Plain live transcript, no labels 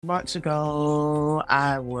Months ago,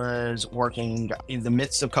 I was working in the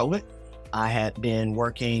midst of COVID. I had been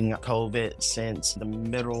working COVID since the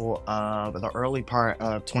middle of the early part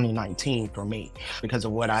of 2019 for me because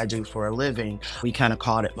of what I do for a living. We kind of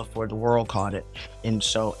caught it before the world caught it. And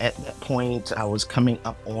so at that point, I was coming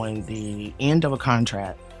up on the end of a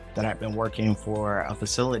contract that I'd been working for a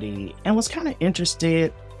facility and was kind of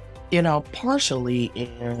interested, partially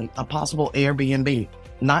in a possible Airbnb.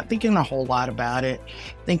 Not thinking a whole lot about it,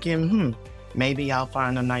 thinking, maybe I'll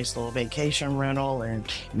find a nice little vacation rental and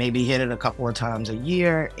maybe hit it a couple of times a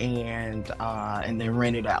year and then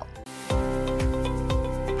rent it out.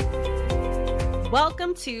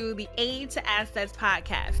 Welcome to the Aid to Assets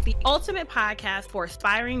podcast, the ultimate podcast for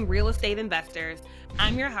aspiring real estate investors.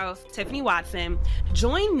 I'm your host, Tiffany Watson.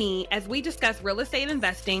 Join me as we discuss real estate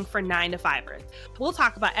investing for 9-to-5ers. We'll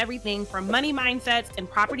talk about everything from money mindsets and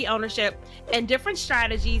property ownership and different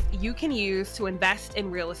strategies you can use to invest in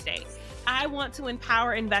real estate. I want to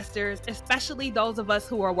empower investors, especially those of us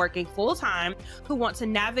who are working full-time, who want to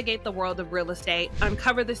navigate the world of real estate,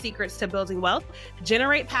 uncover the secrets to building wealth,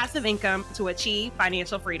 generate passive income to achieve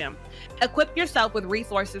financial freedom. Equip yourself with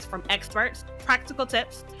resources from experts, practical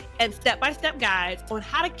tips, and step-by-step guides on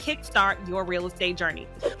how to kickstart your real estate journey.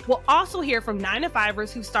 We'll also hear from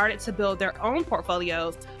 9-to-5ers who started to build their own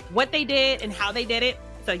portfolios, what they did and how they did it,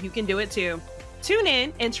 so you can do it too. Tune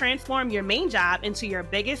in and transform your main job into your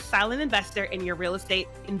biggest silent investor in your real estate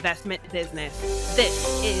investment business.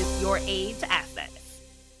 This is your Aid to Assets.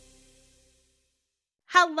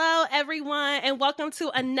 Hello, everyone, and welcome to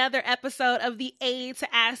another episode of the Aid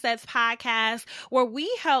to Assets podcast, where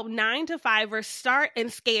we help 9-to-5ers start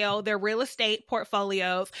and scale their real estate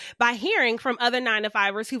portfolios by hearing from other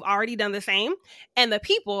 9-to-5ers who've already done the same and the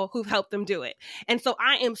people who've helped them do it. And so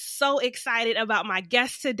I am so excited about my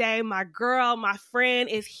guest today. My girl, my friend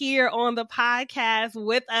is here on the podcast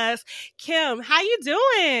with us. Kim, how you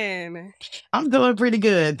doing? I'm doing pretty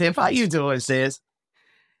good. Tiff, how you doing, sis?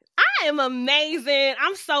 I am amazing.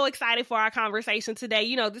 I'm so excited for our conversation today.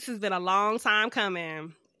 You know, this has been a long time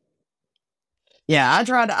coming. Yeah, I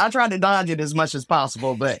try to dodge it as much as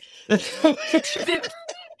possible, but but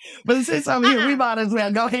since I'm here, we might as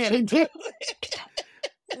well go ahead and do it.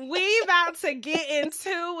 We about to get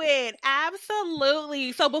into it.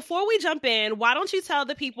 Absolutely. So before we jump in, why don't you tell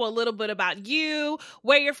the people a little bit about you,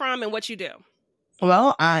 where you're from, and what you do?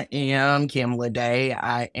 Well, I am Kim LeDay.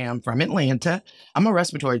 I am from Atlanta. I'm a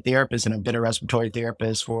respiratory therapist and I've been a respiratory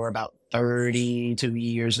therapist for about 32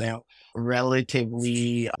 years now.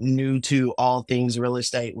 Relatively new to all things real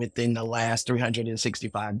estate within the last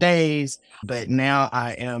 365 days. But now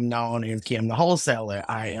I am known as Kim the Wholesaler.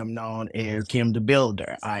 I am known as Kim the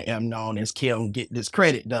Builder. I am known as Kim Get This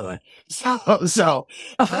Credit Done. So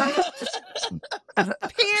Period.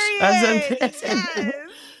 Yes.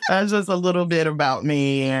 That's just a little bit about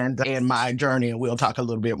me and my journey, and we'll talk a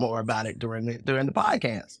little bit more about it during the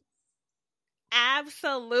podcast.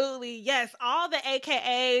 Absolutely. Yes. All the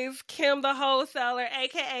AKAs, Kim the Wholesaler,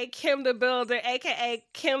 AKA Kim the Builder, AKA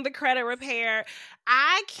Kim the Credit Repair.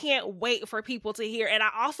 I can't wait for people to hear. And I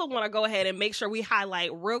also want to go ahead and make sure we highlight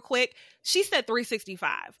real quick. She said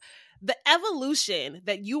 365. The evolution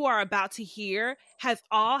that you are about to hear has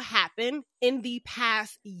all happened in the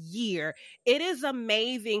past year. It is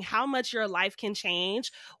amazing how much your life can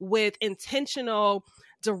change with intentional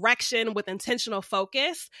direction, with intentional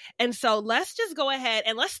focus. And so let's just go ahead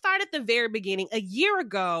and let's start at the very beginning. A year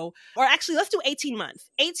ago, or actually let's do 18 months.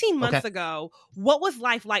 18 months ago, what was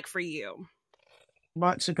life like for you?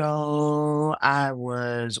 Months ago, I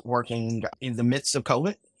was working in the midst of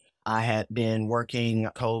COVID. I had been working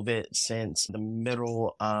COVID since the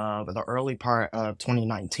middle of the early part of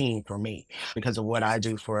 2019 for me because of what I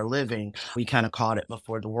do for a living. We kind of caught it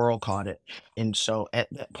before the world caught it. And so at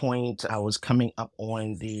that point, I was coming up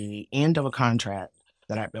on the end of a contract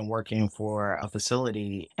that I'd been working for a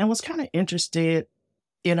facility and was kind of interested,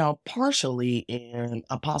 partially in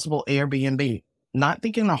a possible Airbnb. Not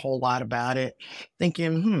thinking a whole lot about it,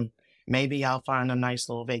 thinking, maybe I'll find a nice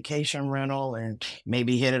little vacation rental and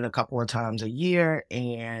maybe hit it a couple of times a year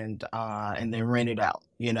and then rent it out,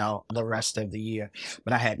 the rest of the year.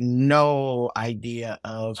 But I had no idea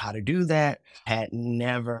of how to do that. Had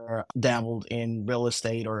never dabbled in real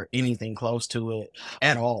estate or anything close to it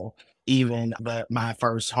at all. But my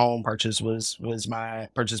first home purchase was my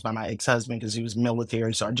purchase by my ex-husband because he was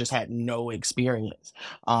military, so I just had no experience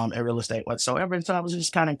in real estate whatsoever. And so I was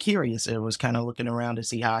just kind of curious. It was kind of looking around to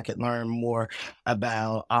see how I could learn more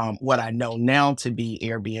about what I know now to be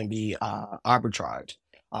Airbnb arbitrage.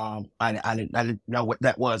 I didn't know what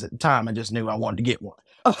that was at the time. I just knew I wanted to get one.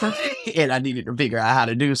 and I needed to figure out how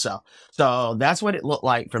to do so. So that's what it looked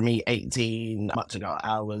like for me 18 months ago.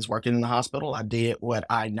 I was working in the hospital. I did what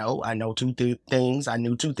I know. I know things. I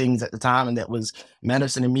knew two things at the time, and that was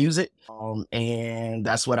medicine and music. And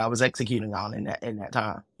that's what I was executing on in that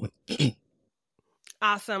time.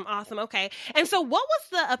 Awesome. Awesome. Okay. And so what was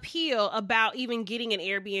the appeal about even getting an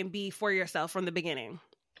Airbnb for yourself from the beginning?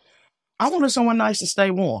 I wanted someone nice to stay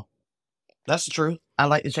warm. That's the truth. I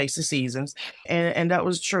like to chase the seasons, and that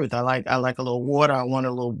was the truth. I like a little water. I want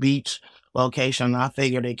a little beach location. I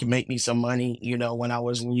figured it could make me some money, when I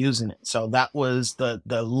wasn't using it. So that was the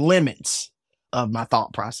limits of my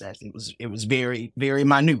thought process. It was very very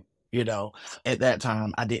minute. At that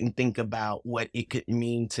time, I didn't think about what it could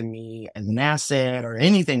mean to me as an asset or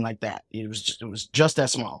anything like that. It was just that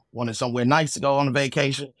small. Wanted somewhere nice to go on a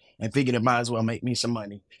vacation, and figured it might as well make me some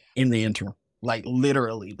money in the interim. Like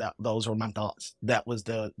literally, those were my thoughts. That was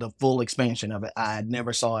the full expansion of it. I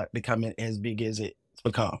never saw it becoming as big as it's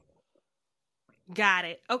become. Got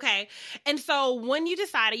it. Okay. And so when you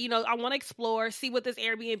decided, I want to explore, see what this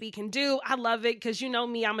Airbnb can do. I love it because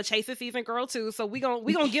me, I'm a chase the season girl too. So we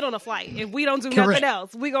gonna get on a flight. If we don't do nothing Correct.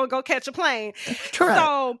 else, we gonna go catch a plane. Correct.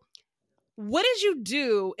 So what did you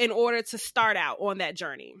do in order to start out on that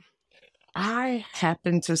journey? I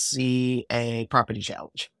happened to see a property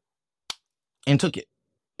challenge and took it,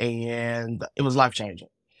 and it was life changing.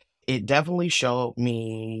 It definitely showed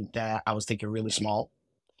me that I was thinking really small.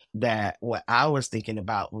 That what I was thinking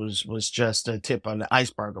about was just a tip on the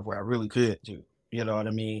iceberg of where I really could do. You know what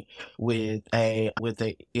I mean? With a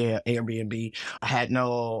Airbnb, I had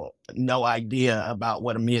no idea about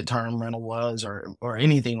what a midterm rental was or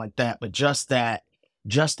anything like that. But just that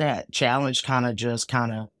challenge kind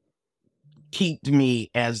of kept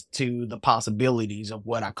me as to the possibilities of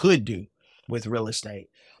what I could do with real estate.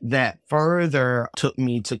 That further took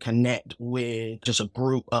me to connect with just a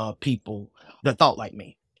group of people that thought like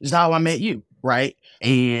me. This is how I met you, right?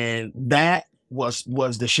 And that was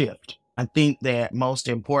the shift. I think that most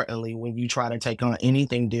importantly, when you try to take on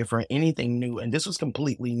anything different, anything new, and this was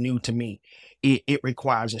completely new to me, it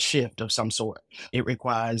requires a shift of some sort. It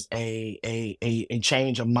requires a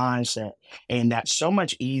change of mindset. And that's so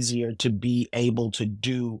much easier to be able to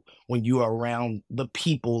do when you are around the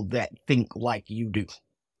people that think like you do.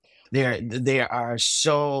 There are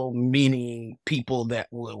so many people that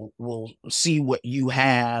will see what you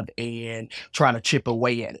have and try to chip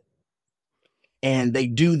away at it. And they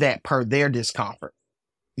do that per their discomfort,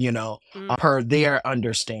 Mm. per their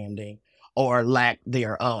understanding or lack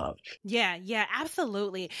thereof. Yeah,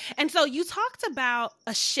 absolutely. And so you talked about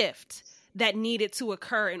a shift that needed to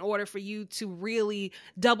occur in order for you to really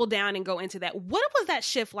double down and go into that. What was that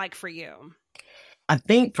shift like for you? I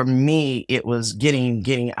think for me, it was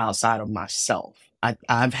getting outside of myself.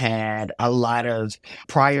 I've had a lot of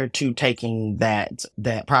prior to taking that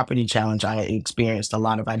property challenge, I experienced a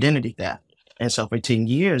lot of identity theft. And so for 10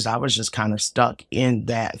 years, I was just kind of stuck in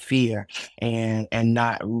that fear and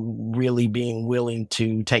not really being willing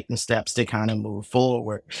to take the steps to kind of move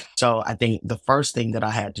forward. So I think the first thing that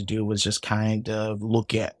I had to do was just kind of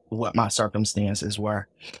look at what my circumstances were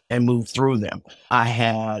and move through them. I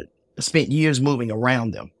had spent years moving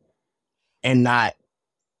around them and not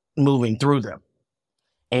moving through them.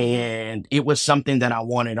 And it was something that I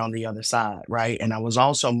wanted on the other side, right? And I was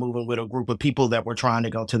also moving with a group of people that were trying to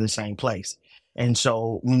go to the same place. And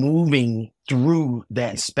so moving through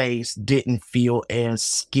that space didn't feel as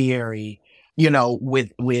scary,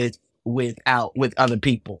 with other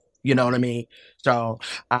people. You know what I mean? So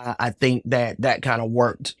I think that kind of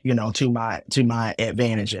worked, to my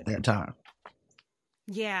advantage at that time.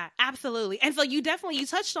 Yeah, absolutely. And so you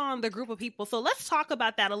touched on the group of people. So let's talk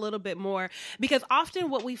about that a little bit more, because often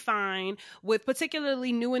what we find with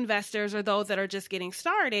particularly new investors or those that are just getting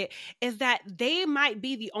started is that they might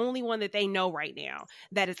be the only one that they know right now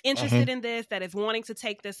that is interested in this, that is wanting to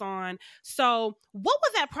take this on. So what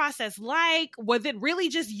was that process like? Was it really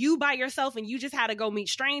just you by yourself and you just had to go meet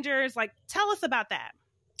strangers? Like, tell us about that.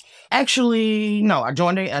 Actually, no, I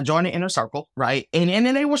joined the inner circle, right? And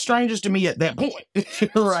then they were strangers to me at that point,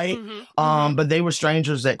 right? But they were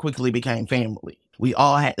strangers that quickly became family. We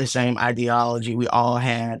all had the same ideology. We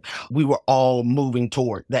were all moving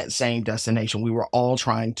toward that same destination. We were all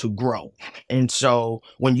trying to grow. And so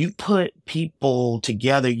when you put people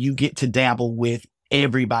together, you get to dabble with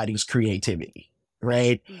everybody's creativity,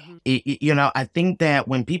 right? I think that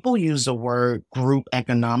when people use the word group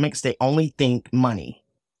economics, they only think money,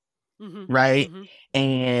 right?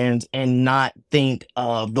 And not think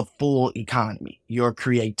of the full economy, your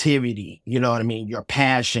creativity, you know what I mean, your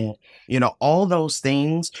passion, all those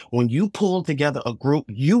things. When you pull together a group,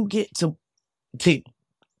 you get to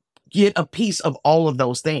get a piece of all of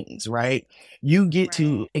those things, right? You get Right.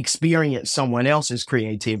 to experience someone else's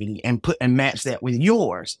creativity and put and match that with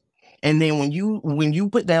yours. And then when you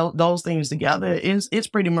put those things together, it's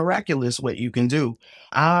pretty miraculous what you can do.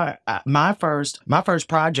 My first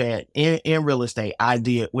project in real estate, I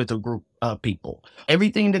did with a group of people.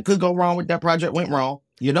 Everything that could go wrong with that project went wrong.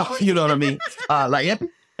 You know, you know what I mean?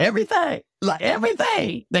 Everything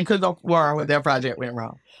that could go wrong with that project went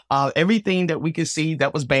wrong. Everything that we could see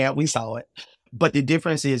that was bad, we saw it. But the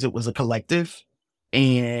difference is it was a collective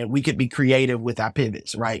and we could be creative with our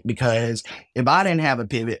pivots, right? Because if I didn't have a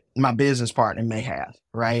pivot, my business partner may have,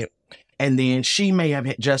 right? And then she may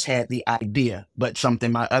have just had the idea, but something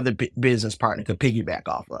my other business partner could piggyback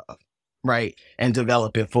off of, right? And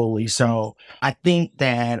develop it fully. So I think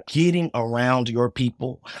that getting around your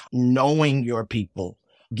people, knowing your people,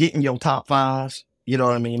 getting your top fives, you know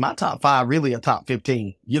what I mean? My top five really a top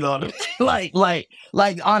 15. You know what I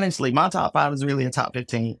mean? Honestly, my top five is really a top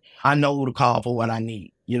 15. I know who to call for what I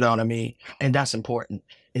need. You know what I mean? And that's important.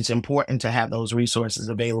 It's important to have those resources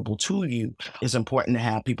available to you. It's important to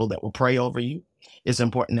have people that will pray over you. It's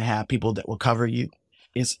important to have people that will cover you.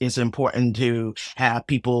 It's important to have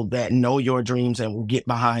people that know your dreams and will get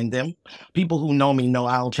behind them. People who know me know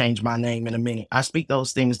I'll change my name in a minute. I speak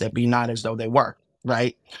those things that be not as though they were,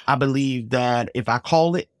 right? I believe that if I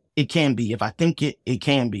call it, it can be. If I think it, it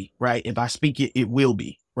can be, right? If I speak it, it will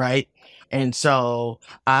be, right? And so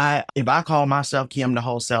if I call myself Kim the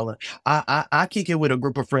wholesaler, I kick it with a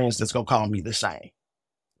group of friends that's gonna call me the same,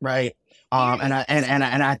 right? And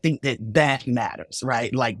Period. I think that matters,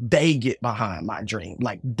 right? Like they get behind my dream,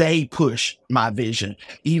 like they push my vision.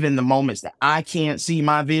 Even the moments that I can't see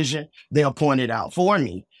my vision, they'll point it out for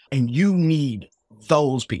me. And you need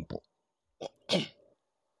those people.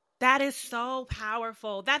 That is so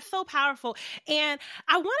powerful. That's so powerful. And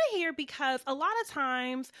I want to hear because a lot of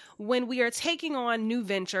times when we are taking on new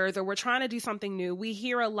ventures or we're trying to do something new, we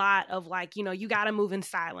hear a lot of like, you got to move in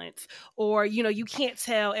silence or, you can't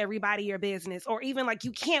tell everybody your business or even like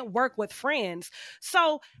you can't work with friends.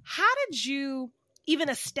 So, how did you even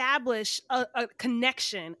establish a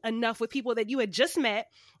connection enough with people that you had just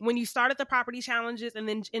met when you started the property challenges and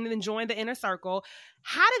then joined the inner circle?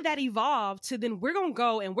 How did that evolve to then we're going to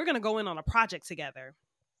go and we're going to go in on a project together?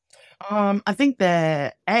 I think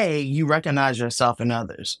that you recognize yourself in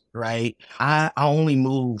others, right? I only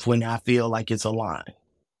move when I feel like it's aligned.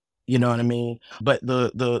 You know what I mean? But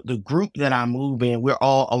the group that I move in, we're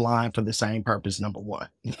all aligned for the same purpose. Number one,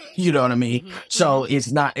 you know what I mean. Mm-hmm, mm-hmm. So it's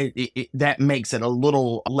not that makes it a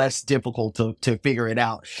little less difficult to figure it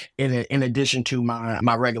out. In addition to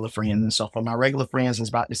my regular friends, and so for my regular friends that's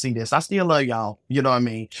about to see this, I still love y'all. You know what I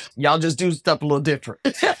mean? Y'all just do stuff a little different.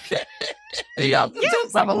 Y'all do Yeah,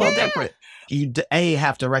 stuff a little yeah. different. You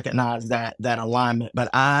have to recognize that alignment. But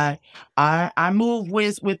I move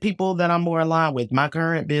with people that I'm more aligned with. My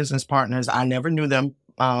current business partners, I never knew them.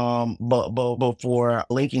 But before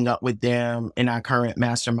linking up with them in our current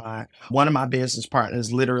mastermind, one of my business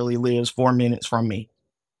partners literally lives 4 minutes from me.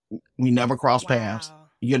 We never crossed paths. Wow.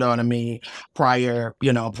 You know what I mean? Prior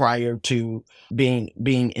to being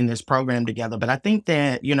in this program together. But I think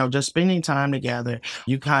that, just spending time together,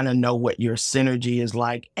 you kind of know what your synergy is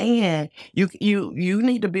like. And you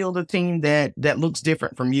need to build a team that looks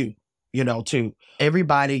different from you, too.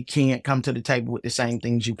 Everybody can't come to the table with the same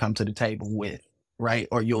things you come to the table with. Right.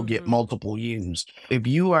 Or you'll get Mm-hmm. multiple views. If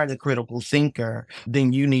you are the critical thinker,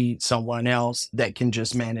 then you need someone else that can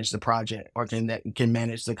just manage the project or that can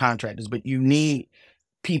manage the contractors. But you need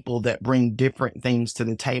people that bring different things to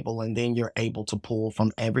the table, and then you're able to pull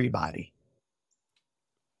from everybody.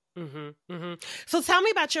 Mm-hmm. Mm-hmm. So tell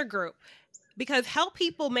me about your group. Because help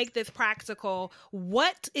people make this practical.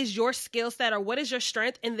 What is your skill set or what is your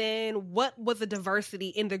strength? And then what was the diversity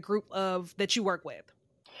in the group of that you work with?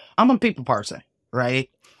 I'm a people person, right?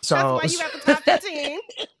 That's So why you got the top 15.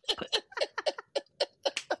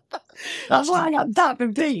 that's why I got top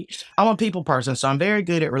 15. I'm a people person, so I'm very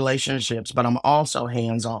good at relationships, but I'm also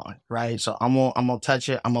hands on, right? So I'm gonna touch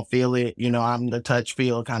it, I'm gonna feel it. I'm the touch,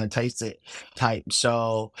 feel, kind of taste it type.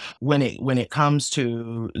 So when it comes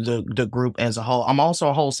to the group as a whole, I'm also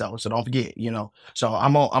a wholesaler, so don't forget. So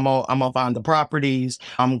I'm gonna find the properties.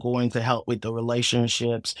 I'm going to help with the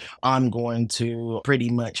relationships. I'm going to pretty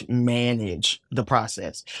much manage the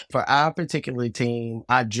process. For our particular team,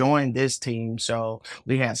 I joined this team, so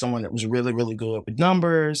we had someone that was really, really good with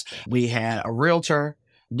numbers. We had a realtor.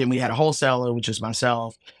 Then we had a wholesaler, which is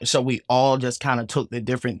myself. So we all just kind of took the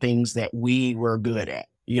different things that we were good at,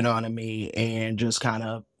 you know what I mean? And just kind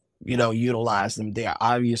of utilize them there.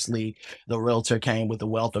 Obviously, the realtor came with a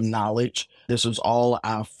wealth of knowledge. This was all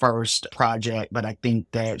our first project, but I think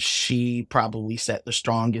that she probably set the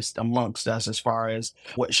strongest amongst us as far as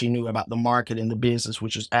what she knew about the market and the business,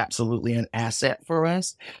 which was absolutely an asset for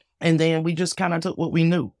us. And then we just kind of took what we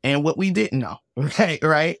knew and what we didn't know,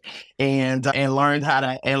 right, and learned how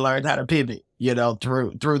to pivot,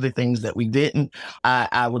 through the things that we didn't.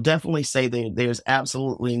 I will definitely say that there's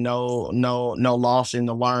absolutely no loss in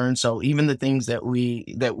the learn. So even the things that we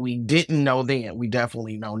didn't know then, we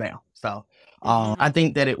definitely know now. So I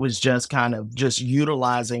think that it was just kind of just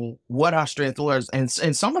utilizing what our strength was, and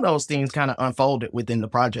some of those things kind of unfolded within the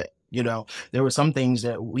project. There were some things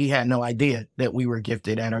that we had no idea that we were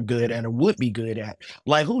gifted and are good and or would be good at.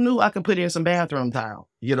 Like, who knew I could put in some bathroom tile?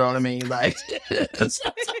 You know what I mean? Like,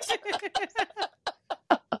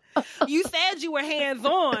 You said you were hands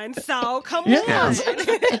on, so come yeah.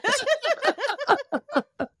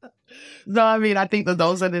 on. No, I mean, I think that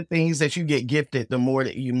those are the things that you get gifted the more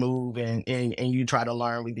that you move and you try to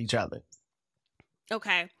learn with each other.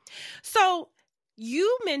 Okay. So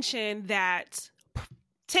you mentioned that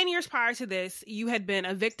 10 years prior to this, you had been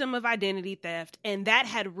a victim of identity theft, and that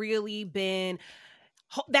had really been,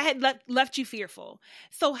 that had left you fearful.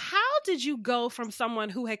 So how did you go from someone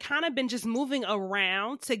who had kind of been just moving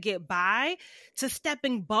around to get by to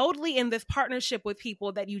stepping boldly in this partnership with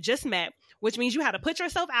people that you just met, which means you had to put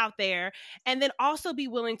yourself out there and then also be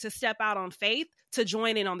willing to step out on faith to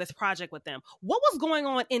join in on this project with them? What was going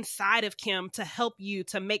on inside of Kim to help you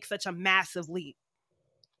to make such a massive leap?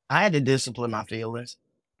 I had to discipline my feelings.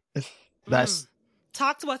 That's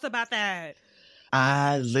Talk to us about that.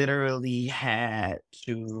 I literally had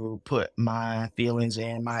to put my feelings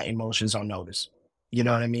and my emotions on notice. You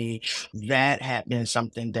know what I mean? That had been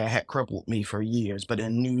something that had crippled me for years, but I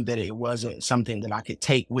knew that it wasn't something that I could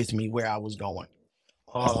take with me where I was going.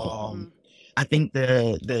 I think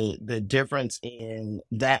the difference in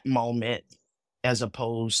that moment as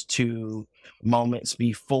opposed to moments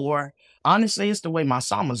before, honestly, it's the way my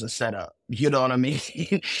summers are set up. You know what I mean?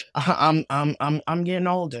 I'm getting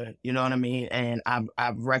older. You know what I mean? And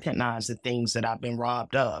I've recognized the things that I've been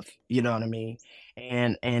robbed of. You know what I mean?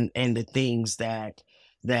 And the things that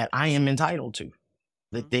I am entitled to,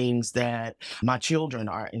 the things that my children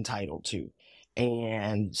are entitled to,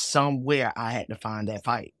 and somewhere I had to find that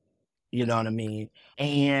fight. You know what I mean?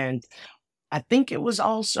 And I think it was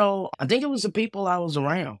the people I was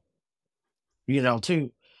around,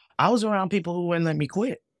 too. I was around people who wouldn't let me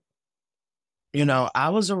quit. I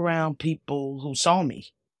was around people who saw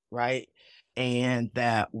me, right? And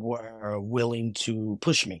that were willing to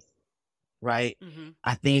push me, right?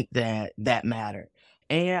 I think that that mattered.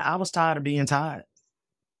 And I was tired of being tired.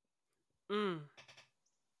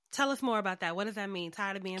 Tell us more about that. What does that mean?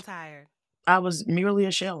 Tired of being tired? I was merely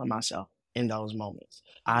a shell of myself in those moments.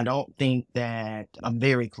 I don't think that I'm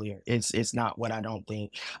very clear. It's not what I don't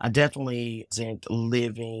think. I definitely wasn't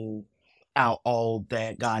living out all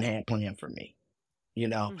that God had planned for me.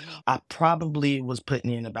 I probably was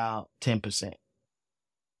putting in about 10%.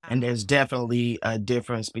 And there's definitely a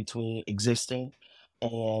difference between existing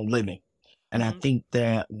and living. And I think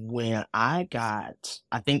that I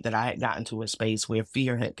think that I had gotten to a space where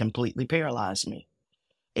fear had completely paralyzed me.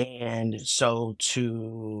 And so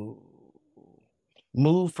to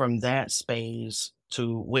move from that space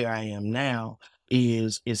to where I am now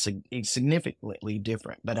is significantly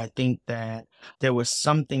different. But I think that there was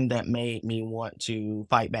something that made me want to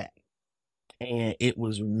fight back. And it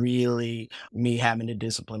was really me having to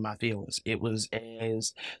discipline my feelings. It was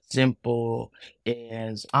as simple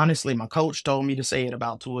as, honestly, my coach told me to say it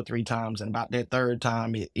about 2 or 3 times, and about that third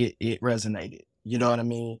time, it resonated. You know what I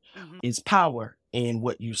mean? It's power in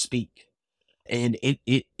what you speak, and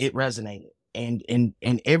it resonated. And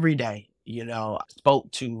every day, I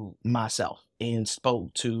spoke to myself and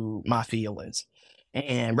spoke to my feelings,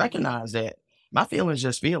 and recognized that my feelings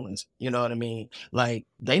just feelings. You know what I mean? Like,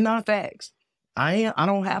 they not facts. I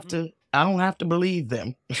don't have to believe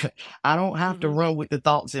them. I don't have to run with the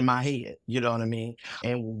thoughts in my head. You know what I mean?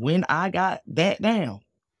 And when I got that down,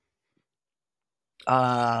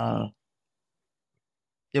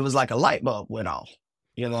 it was like a light bulb went off.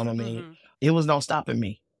 You know what I mean? It was no stopping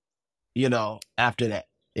me, after that.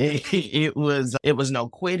 It was no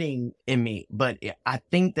quitting in me, but I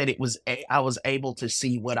think that I was able to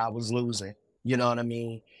see what I was losing. You know what I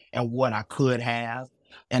mean? And what I could have.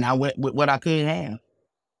 And I went with what I could have.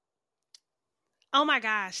 Oh my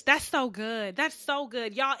gosh, that's so good. That's so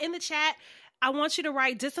good. Y'all in the chat, I want you to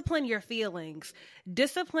write discipline your feelings.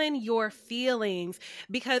 Discipline your feelings,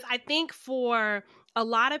 because I think for a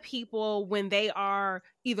lot of people, when they are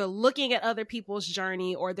either looking at other people's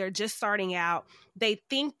journey or they're just starting out, they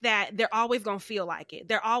think that they're always going to feel like it.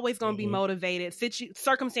 They're always going to be Mm-hmm. motivated.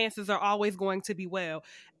 Circumstances are always going to be well.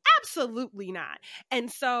 Absolutely not.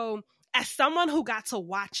 And so, as someone who got to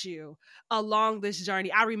watch you along this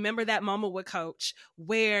journey, I remember that moment with Coach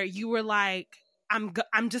where you were like, I'm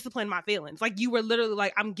disciplining my feelings. Like, you were literally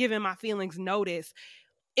like, I'm giving my feelings notice.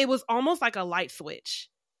 It was almost like a light switch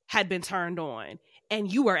had been turned on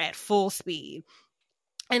and you were at full speed.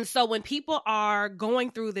 And so when people are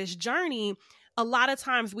going through this journey, a lot of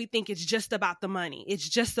times we think it's just about the money. It's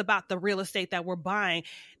just about the real estate that we're buying.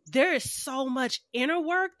 There is so much inner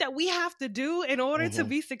work that we have to do in order to Mm-hmm.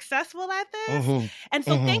 be successful at this. Mm-hmm. And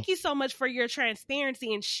so Mm-hmm. thank you so much for your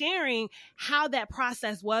transparency and sharing how that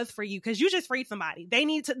process was for you, because you just freed somebody. They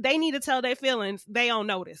need to tell their feelings they on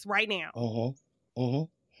notice right now. Mm-hmm. Mm-hmm.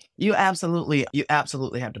 You absolutely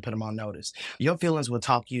have to put them on notice. Your feelings will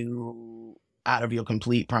talk you out of your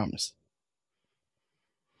complete promise.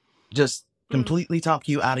 Just completely talk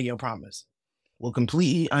you out of your promise. Will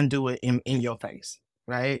completely undo it in your face,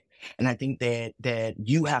 right? And I think that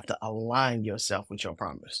you have to align yourself with your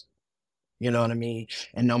promise. You know what I mean?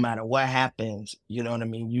 And no matter what happens, you know what I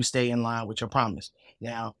mean, you stay in line with your promise.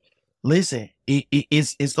 Now, listen,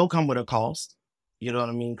 it's gonna come with a cost. You know what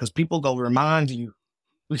I mean? Because people go remind you.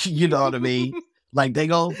 You know what I mean? Like they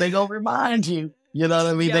go remind you. You know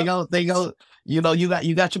what I mean? Yep. They go. You know, you got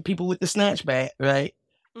your people with the snatch bag, right?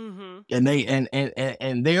 Mm-hmm. And they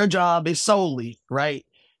and their job is solely right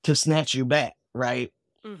to snatch you back, right?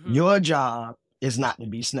 Mm-hmm. Your job is not to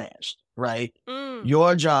be snatched, right? Mm.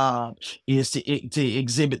 Your job is to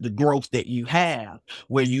exhibit the growth that you have,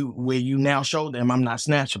 where you now show them I'm not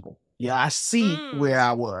snatchable. Yeah, I see where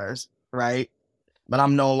I was, right? But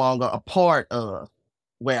I'm no longer a part of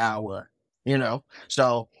where I was, you know?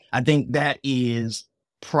 So I think that is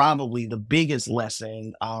probably the biggest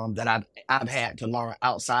lesson that I've had to learn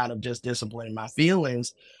outside of just disciplining my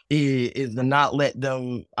feelings is to not let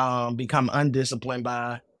them become undisciplined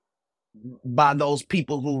by those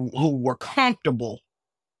people who were comfortable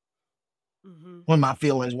when my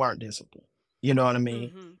feelings weren't disciplined. You know what I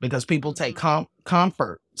mean? Because people take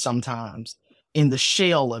comfort sometimes in the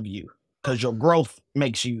shell of you because your growth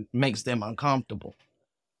makes them uncomfortable.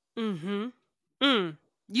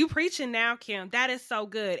 You preaching now, Kim. That is so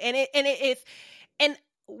good. It's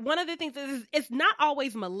one of the things is it's not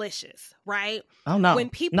always malicious, right? Oh no, when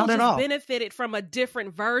people not at just all. benefited from a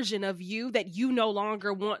different version of you that you no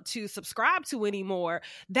longer want to subscribe to anymore,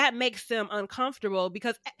 that makes them uncomfortable,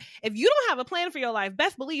 because if you don't have a plan for your life,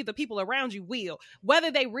 best believe the people around you will,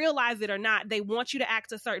 whether they realize it or not. They want you to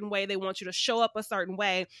act a certain way. They want you to show up a certain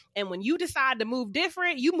way. And when you decide to move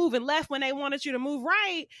different, you moving left when they wanted you to move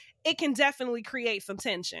right, it can definitely create some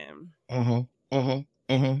tension. All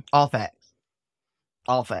facts.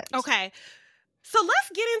 All facts. Okay. So let's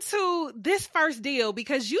get into this first deal,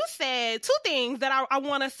 because you said two things that I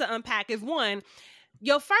want us to unpack. Is one,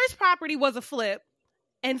 your first property was a flip.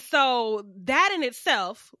 And so that in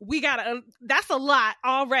itself, that's a lot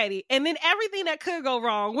already. And then everything that could go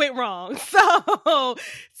wrong went wrong. So tell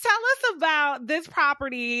us about this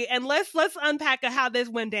property and let's unpack how this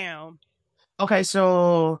went down. Okay,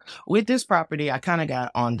 so with this property, I kind of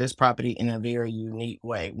got on this property in a very unique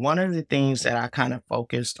way. One of the things that I kind of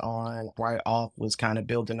focused on right off was kind of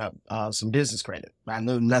building up some business credit. I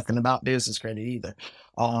knew nothing about business credit either,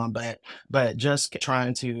 but just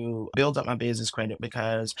trying to build up my business credit,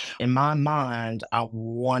 because in my mind, I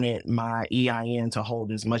wanted my EIN to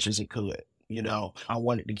hold as much as it could. You know, I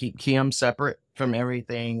wanted to keep Kim separate from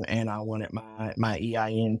everything, and I wanted my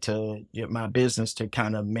EIN to get my business to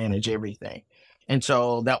kind of manage everything. And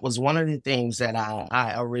so that was one of the things that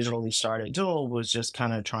I originally started doing, was just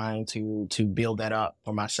kind of trying to build that up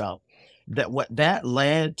for myself. That what that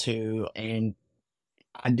led to, and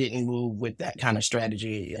I didn't move with that kind of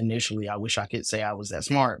strategy initially. I wish I could say I was that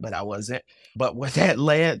smart, but I wasn't. But what that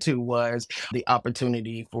led to was the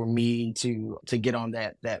opportunity for me to get on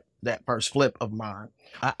that first flip of mine.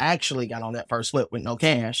 I actually got on that first flip with no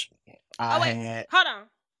cash. Hold on.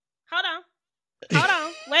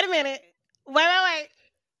 Wait a minute. Wait.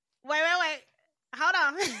 Hold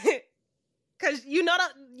on. Because you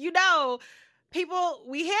know, people,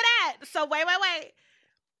 we hear that. So wait.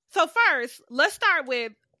 So first, let's start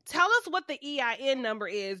with, tell us what the EIN number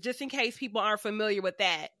is, just in case people aren't familiar with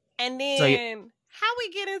that. And then how we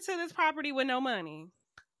get into this property with no money.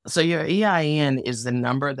 So your EIN is the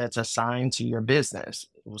number that's assigned to your business.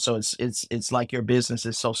 So it's like your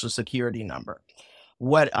business's social security number.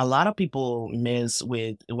 what a lot of people miss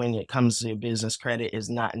with when it comes to business credit is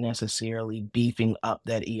not necessarily beefing up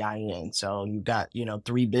that EIN. So you got,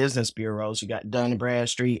 three business bureaus. You got Dun&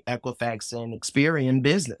 Bradstreet, Equifax, and Experian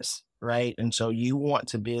Business, right? And so you want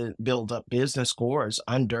to build up business scores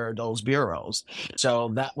under those bureaus. So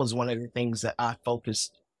that was one of the things that I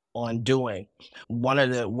focused on doing. One of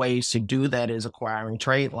the ways to do that is acquiring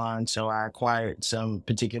trade lines. So I acquired some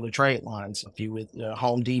particular trade lines, a few with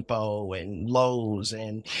Home Depot and Lowe's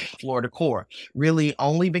and Florida Core, really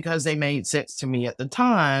only because they made sense to me at the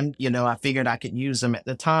time. I figured I could use them at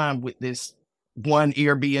the time with this one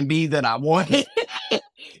Airbnb that I wanted.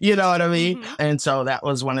 You know what I mean? Mm-hmm. And so that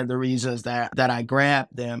was one of the reasons that I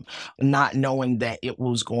grabbed them, not knowing that it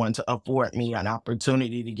was going to afford me an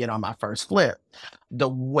opportunity to get on my first flip. The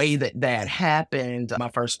way that happened, my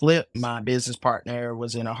first flip, my business partner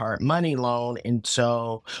was in a hard money loan. And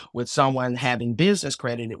so with someone having business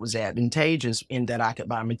credit, it was advantageous in that I could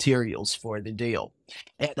buy materials for the deal.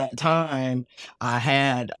 At that time, I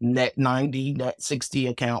had net 90, net 60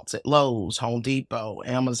 accounts at Lowe's, Home Depot,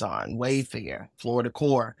 Amazon, Wayfair, Florida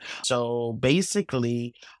Core. So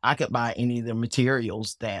basically, I could buy any of the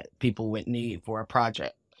materials that people would need for a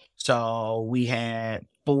project. So we had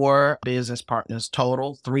 4 business partners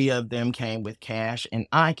total. 3 of them came with cash, and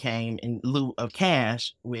I came in lieu of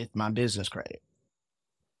cash with my business credit.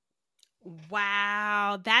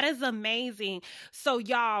 Wow, that is amazing. So,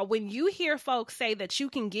 y'all, when you hear folks say that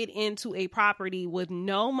you can get into a property with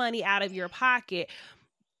no money out of your pocket,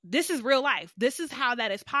 this is real life. This is how that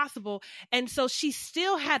is possible. And so she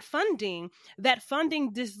still had funding. That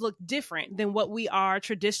funding just looked different than what we are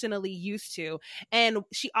traditionally used to. And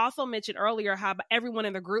she also mentioned earlier how everyone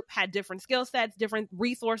in the group had different skill sets, different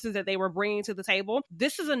resources that they were bringing to the table.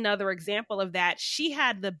 This is another example of that. She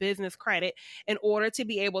had the business credit in order to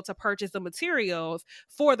be able to purchase the materials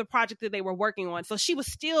for the project that they were working on. So she was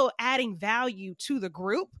still adding value to the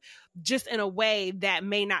group, just in a way that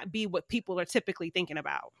may not be what people are typically thinking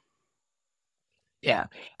about. Yeah,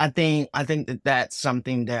 I think that that's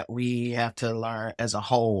something that we have to learn as a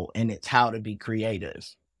whole, and it's how to be creative.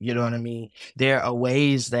 You know what I mean? There are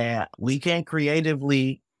ways that we can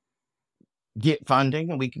creatively get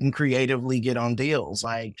funding and we can creatively get on deals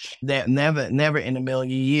like that. Never in a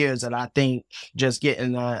million years that I think just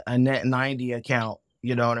getting a net 90 account,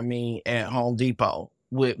 you know what I mean, at Home Depot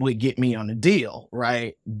would get me on a deal,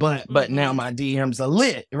 right? But now my DMs are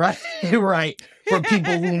lit, right? Right, for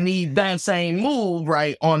people who need that same move,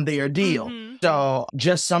 right, on their deal. So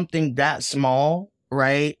just something that small,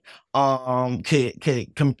 right, well,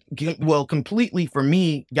 completely for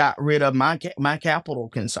me got rid of my capital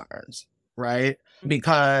concerns, right?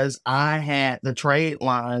 Because I had the trade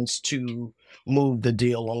lines to move the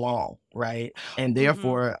deal along, right? And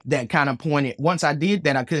therefore that kind of pointed, once I did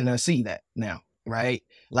that, I couldn't unsee that now, right?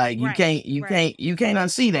 Like you can't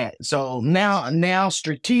unsee that. So now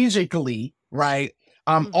strategically, right?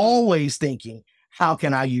 I'm always thinking, how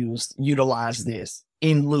can I utilize this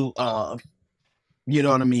in lieu of, you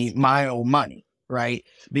know what I mean, my own money, right?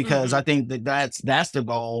 Because I think that's the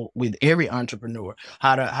goal with every entrepreneur,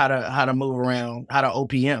 how to move around, how to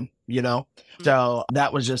OPM, you know. So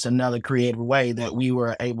that was just another creative way that we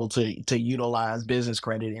were able to utilize business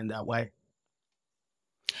credit in that way.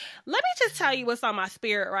 Let me just tell you what's on my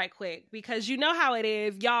spirit right quick, because you know how it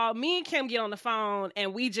is, y'all. Me and Kim get on the phone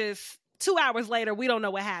and we just 2 hours later, we don't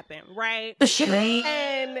know what happened, right?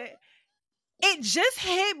 And it just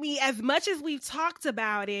hit me, as much as we've talked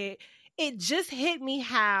about it, it just hit me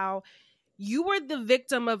how you were the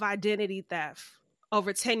victim of identity theft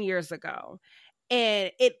over 10 years ago.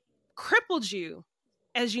 And it crippled you,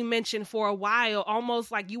 as you mentioned, for a while,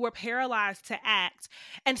 almost like you were paralyzed to act.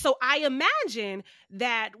 And so I imagine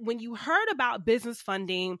that when you heard about business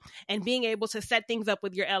funding and being able to set things up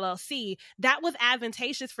with your LLC, that was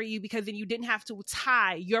advantageous for you because then you didn't have to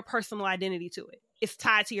tie your personal identity to it. It's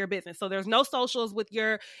tied to your business. So there's no socials with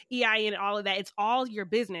your EIN and all of that. It's all your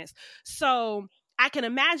business. So I can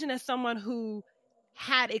imagine, as someone who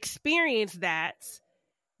had experienced that,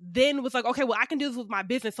 then was like, okay, well, I can do this with my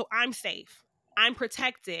business, so I'm safe. I'm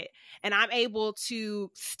protected, and I'm able to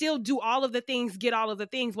still do all of the things, get all of the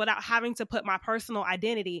things without having to put my personal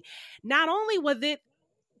identity. Not only was it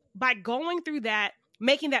by going through that,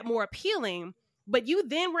 making that more appealing, but you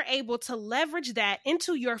then were able to leverage that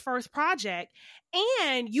into your first project,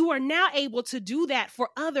 and you are now able to do that for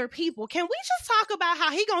other people. Can we just talk about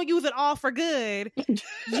how he gonna use it all for good? he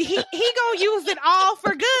gonna use it all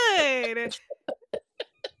for good.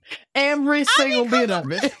 Every single bit of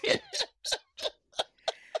it.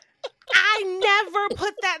 I never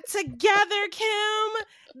put that together,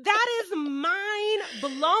 Kim. That is mind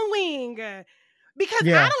blowing. Because I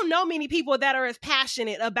Yeah. don't know many people that are as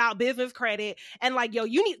passionate about business credit and like, yo,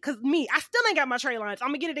 you need, because me, I still ain't got my trade lines. I'm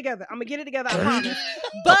gonna get it together. I promise.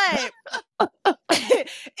 But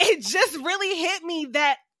it just really hit me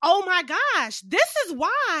that, oh my gosh, this is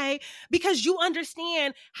why, because you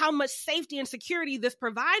understand how much safety and security this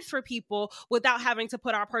provides for people without having to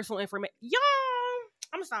put our personal information. Y'all,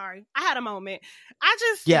 I'm sorry. I had a moment.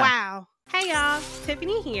 Yeah. Wow. Hey y'all,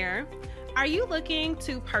 Tiffany here. Are you looking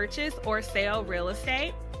to purchase or sell real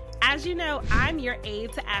estate? As you know, I'm your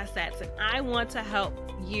aid to assets, and I want to help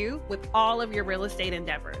you with all of your real estate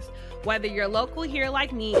endeavors. Whether you're local here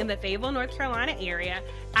like me in the Fayetteville, North Carolina area,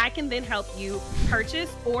 I can then help you purchase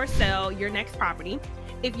or sell your next property.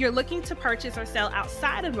 If you're looking to purchase or sell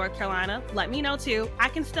outside of North Carolina, let me know too. I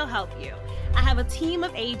can still help you. I have a team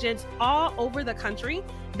of agents all over the country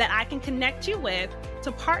that I can connect you with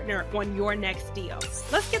to partner on your next deal.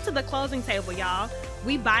 Let's get to the closing table, y'all.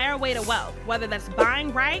 We buy our way to wealth, whether that's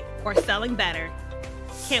buying right or selling better.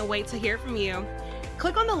 Can't wait to hear from you.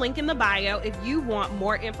 Click on the link in the bio if you want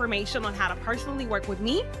more information on how to personally work with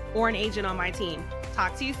me or an agent on my team.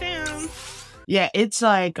 Talk to you soon. Yeah, it's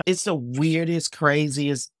like, it's the weirdest,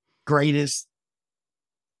 craziest, greatest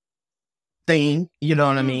thing, you know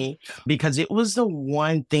what I mean? Because it was the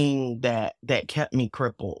one thing that kept me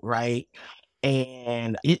crippled, right?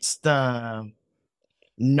 And it's the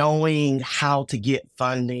knowing how to get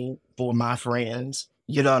funding for my friends,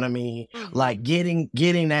 you know what I mean? Like getting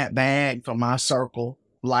that bag for my circle,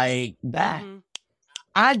 like that.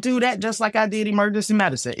 I do that just like I did emergency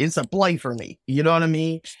medicine. It's a play for me. You know what I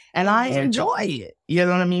mean? And I enjoy it. You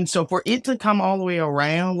know what I mean? So for it to come all the way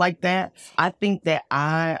around like that, I think that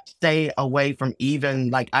I stay away from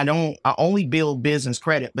even like, I only build business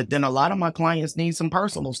credit, but then a lot of my clients need some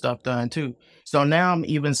personal stuff done too. So now I'm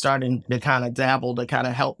even starting to kind of dabble to kind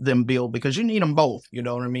of help them build, because you need them both. You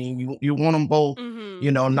know what I mean? You want them both,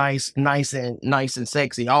 you know, nice and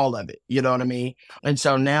sexy, all of it. You know what I mean? And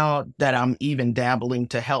so now that I'm even dabbling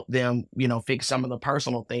to help them, you know, fix some of the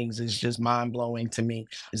personal things, is just mind blowing to me.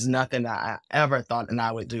 It's nothing that I ever thought that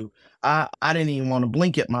I would do. I didn't even want to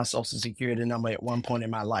blink at my social security number at one point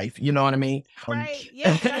in my life. You know what I mean? Right.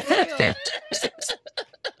 Yeah, that's real.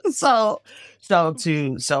 So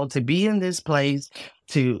to be in this place,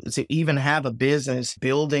 to even have a business,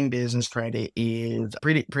 building business credit is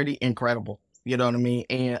pretty incredible. You know what I mean?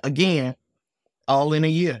 And again, all in a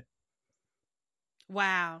year.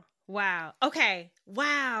 Wow. Okay.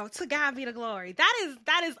 Wow. To God be the glory.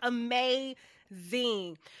 That is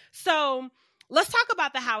amazing. So let's talk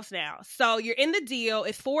about the house now. So you're in the deal.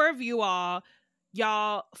 It's 4 of you all.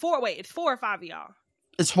 It's 4 or 5 of y'all.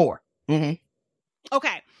 It's 4. Mm-hmm.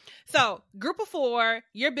 Okay. So group of 4,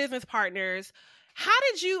 your business partners. How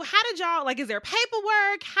did y'all, like, is there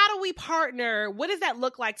paperwork? How do we partner? What does that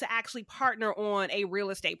look like to actually partner on a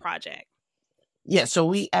real estate project? Yeah, so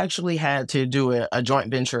we actually had to do a joint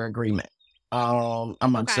venture agreement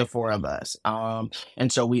amongst the 4 of us.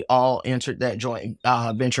 And so we all entered that joint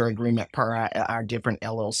venture agreement per our different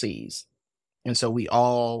LLCs. And so we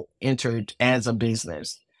all entered as a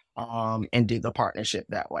business and did the partnership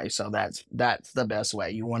that way. So that's the best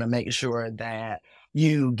way. You want to make sure that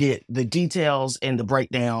you get the details and the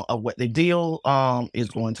breakdown of what the deal is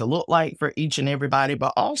going to look like for each and everybody.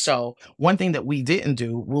 But also, one thing that we didn't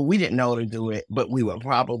do, well, we didn't know to do it, but we would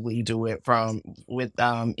probably do it with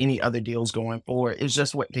any other deals going forward, is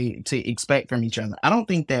just what to expect from each other. I don't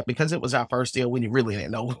think that because it was our first deal, we really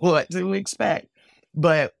didn't know what to expect.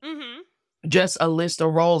 But just a list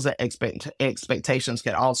of roles and expectations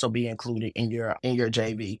can also be included in your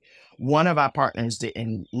JV. One of our partners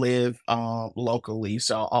didn't live locally,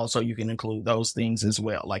 so also you can include those things as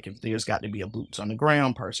well. Like if there's got to be a boots on the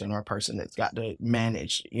ground person or a person that's got to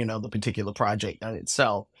manage, you know, the particular project in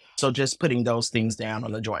itself. So just putting those things down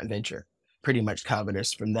on the joint venture pretty much covered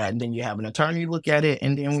us from that. And then you have an attorney look at it,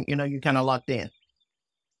 and then, you know, you're kind of locked in.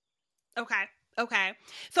 Okay.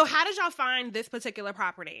 So how did y'all find this particular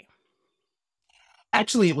property?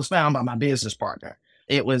 Actually, it was found by my business partner.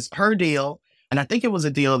 It was her deal, and I think it was a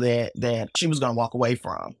deal that she was going to walk away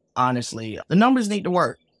from. Honestly, the numbers need to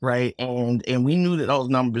work, right? And we knew that those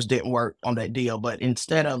numbers didn't work on that deal. But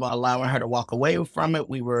instead of allowing her to walk away from it,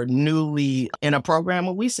 we were newly in a program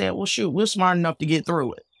where we said, well, shoot, we're smart enough to get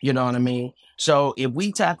through it. You know what I mean? So if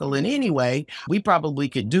we tackle it anyway, we probably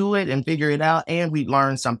could do it and figure it out, and we'd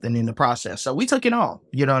learn something in the process. So we took it on.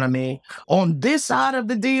 You know what I mean? On this side of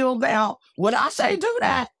the deal now, would I say do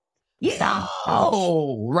that? Yeah.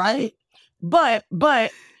 Oh, right. But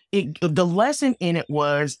the lesson in it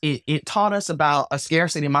was it taught us about a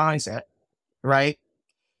scarcity mindset, right?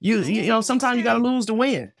 You know, sometimes you got to lose to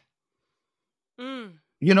win.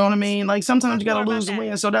 You know what I mean? Like sometimes Talk you gotta more about lose and that.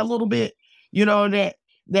 win. So that little bit, you know, that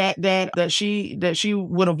she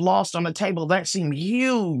would have lost on the table, that seemed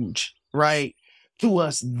huge, right? To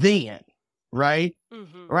us then, right?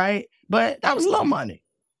 Mm-hmm. Right? But that was little money.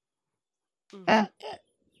 Mm-hmm. Eh,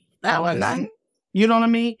 that was nothing. You know what I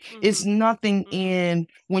mean? It's Mm-hmm. nothing Mm-hmm. in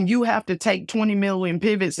when you have to take 20 million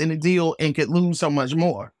pivots in a deal and could lose so much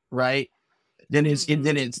more, right? Mm-hmm. Then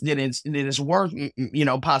it's worth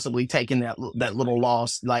possibly taking that little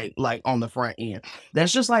loss like on the front end.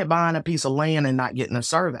 That's just like buying a piece of land and not getting a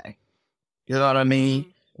survey. You know what I mean? Mm-hmm.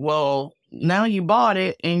 Well, now you bought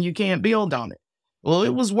it and you can't build on it. Well,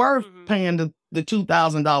 it was worth Mm-hmm. paying the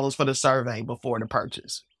 $2,000 for the survey before the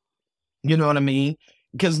purchase. You know what I mean?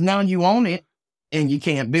 Because now you own Mm-hmm. it and you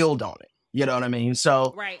can't build on it. You know what I mean?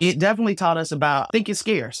 So Right. it definitely taught us about thinking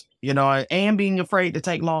scarce, and being afraid to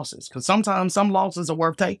take losses. Because sometimes some losses are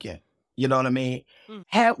worth taking. You know what I mean? Mm.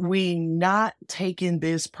 Had we not taken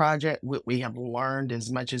this project, would we have learned as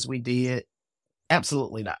much as we did?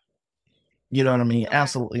 Absolutely not. You know what I mean? Okay.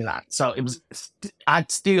 Absolutely not. So it Mm-hmm. was,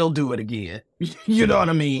 I'd still do it again. You know what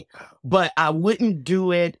I mean? But I wouldn't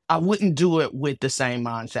do it. I wouldn't do it with the same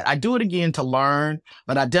mindset. I do it again to learn,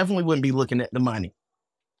 but I definitely wouldn't be looking at the money.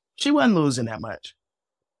 She wasn't losing that much.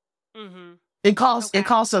 Mm-hmm. It Okay.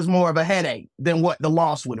 cost us more of a headache than what the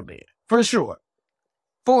loss would have been. For sure.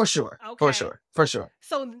 For sure. For Okay. sure. For sure.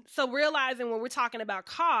 So realizing when we're talking about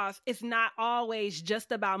cost, it's not always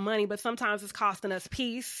just about money, but sometimes it's costing us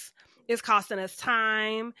peace, it's costing us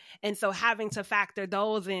time, and so having to factor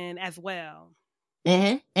those in as well.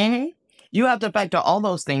 You have to factor all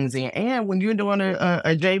those things in, and when you're doing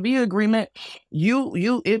a JV agreement,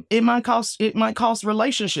 it might cost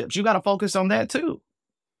relationships. You got to focus on that too.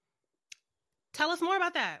 Tell us more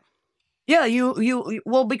about that. Yeah,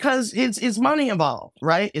 well, because it's money involved,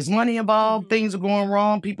 right? It's money involved. Mm-hmm. Things are going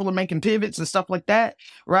wrong. People are making pivots and stuff like that,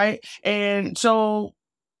 right? And so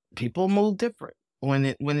people move different when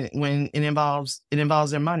it involves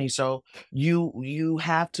their money. So you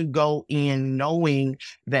have to go in knowing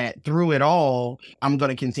that through it all, I'm going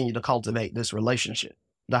to continue to cultivate this relationship.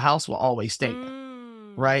 The house will always stay there,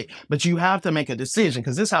 Mm. right? But you have to make a decision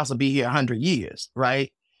because this house will be here 100 years,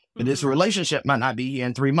 right? But this Mm-hmm. relationship might not be here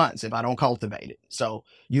in 3 months if I don't cultivate it. So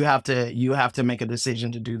you have to make a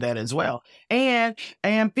decision to do that as well. And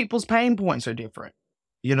people's pain points are different.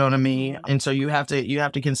 You know what I mean? Mm-hmm. And so you have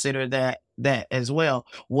to consider that as well.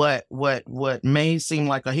 What may seem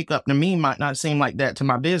like a hiccup to me might not seem like that to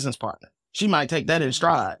my business partner. She might take that in Mm-hmm.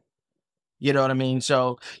 stride. You know what I mean?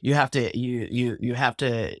 So you have to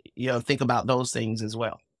think about those things as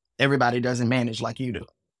well. Everybody doesn't manage like you do.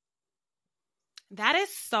 That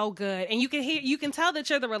is so good. And you can tell that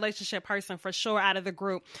you're the relationship person for sure out of the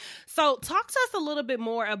group. So talk to us a little bit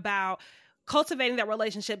more about cultivating that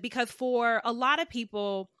relationship, because for a lot of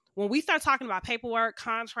people, when we start talking about paperwork,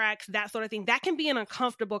 contracts, that sort of thing, that can be an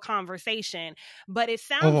uncomfortable conversation. But it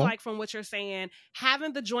sounds Mhm. like from what you're saying,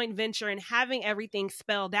 having the joint venture and having everything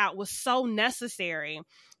spelled out was so necessary.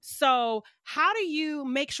 So, how do you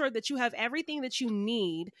make sure that you have everything that you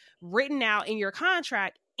need written out in your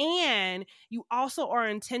contract, and you also are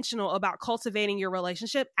intentional about cultivating your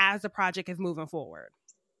relationship as the project is moving forward?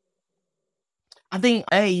 I think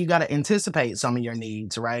you got to anticipate some of your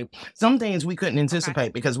needs, right? Some things we couldn't Okay.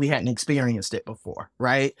 anticipate because we hadn't experienced it before,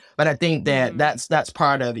 right? But I think that Mm-hmm. that's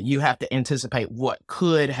part of it. You have to anticipate what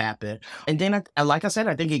could happen, and then, like I said,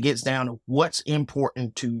 I think it gets down to what's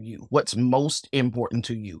important to you. What's most important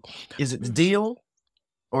to you? Is it the Mm-hmm. deal,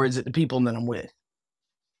 or is it the people that I'm with?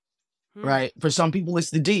 Mm-hmm. Right? For some people, it's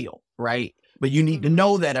the deal, right? But you need to Mm-hmm.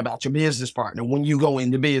 know that about your business partner when you go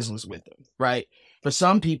into business with them, right? For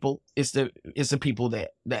some people, it's the people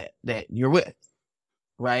that you're with,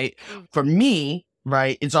 right? For me,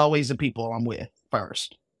 right, it's always the people I'm with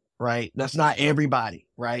first, right? That's not everybody,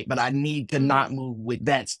 right? But I need to not Mm-hmm. move with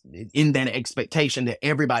that in that expectation that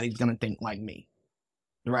everybody's gonna think like me,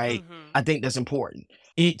 right? Mm-hmm. I think that's important.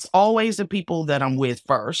 It's always the people that I'm with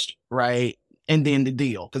first, right? And then the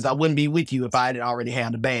deal, because I wouldn't be with you if I had already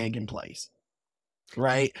had a bag in place,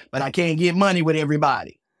 right? But I can't get money with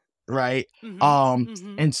everybody, right? Mm-hmm. Um,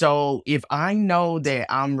 Mm-hmm. and so if I know that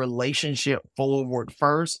I'm relationship forward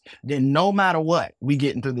first, then no matter what, we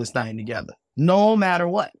getting through this thing together. No matter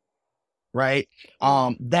what, right?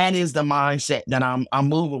 Mm-hmm. That is the mindset that I'm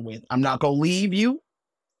moving with. I'm not gonna leave you,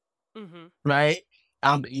 Mm-hmm. right?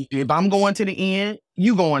 If I'm going to the end,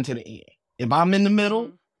 you going to the end. If I'm in the middle,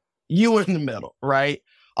 Mm-hmm. you in the middle, right?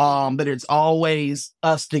 Mm-hmm. But it's always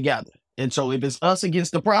us together. And so if it's us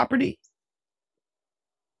against the property,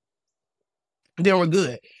 then we're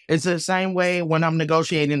good. It's the same way when I'm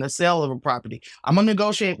negotiating the sale of a property. I'm gonna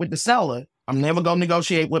negotiate with the seller. I'm never going to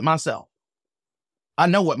negotiate with myself. I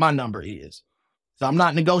know what my number is. So I'm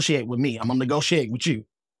not negotiating with me. I'm going to negotiate with you.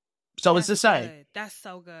 So it's That's the same. good. That's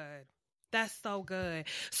so good. That's so good.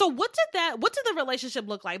 So what did the relationship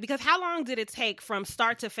look like? Because how long did it take from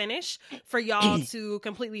start to finish for y'all to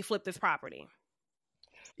completely flip this property?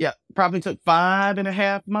 Yeah, probably took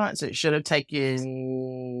 5.5 months. It should have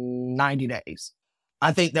taken 90 days.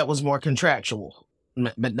 I think that was more contractual,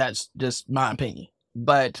 but that's just my opinion.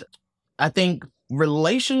 But I think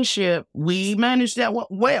relationship, we managed that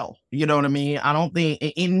well. You know what I mean? I don't think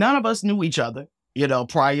none of us knew each other,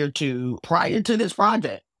 prior to this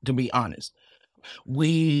project, to be honest.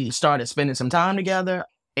 We started spending some time together,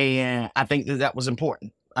 and I think that was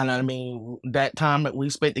important. And I mean, that time that we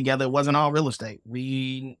spent together wasn't all real estate.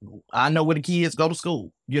 I know where the kids go to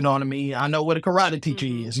school. You know what I mean? I know where the karate teacher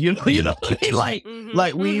is. You know what I mean?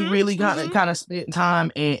 Like we really kind of spent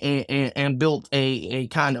time and built a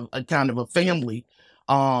kind of a family,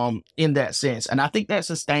 in that sense. And I think that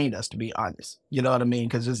sustained us, to be honest. You know what I mean?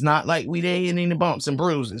 Because it's not like we didn't any bumps and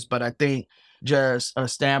bruises, but I think just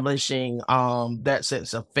establishing that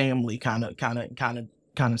sense of family kind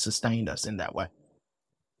of sustained us in that way.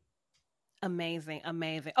 Amazing.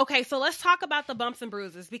 Okay, so let's talk about the bumps and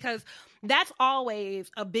bruises, because that's always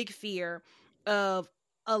a big fear of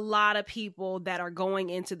a lot of people that are going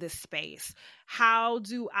into this space. How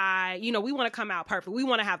do we want to come out perfect. We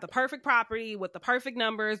want to have the perfect property with the perfect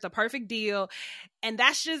numbers, the perfect deal. And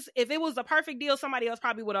that's just, if it was the perfect deal, somebody else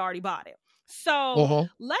probably would have already bought it. So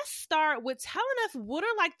let's start with telling us, what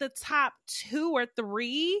are like the top 2 or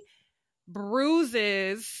 3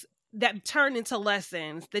 bruises that turned into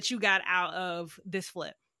lessons that you got out of this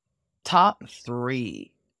flip? Top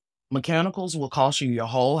 3. Mechanicals will cost you your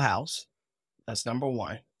whole house. That's number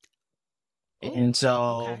 1. Ooh, and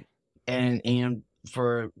so, okay. and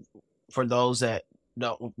for those that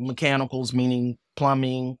don't, mechanicals meaning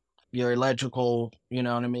plumbing, your electrical, you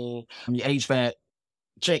know what I mean, your HVAC,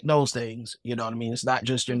 check those things. You know what I mean? It's not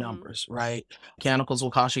just your numbers, right? Mechanicals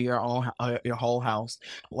will cost you your whole house.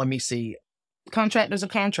 Let me see. Contractors are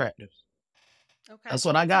contractors. Okay. That's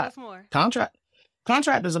what I got. More.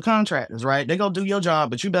 Contractors are contractors, right? They're gonna do your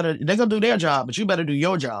job, but they're gonna do their job, but you better do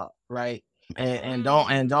your job, right? And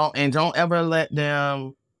don't ever let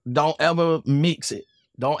them, don't ever mix it.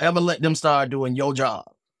 Don't ever let them start doing your job.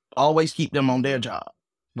 Always keep them on their job,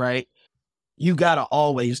 right? You gotta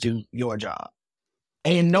always do your job.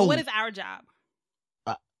 And what is our job?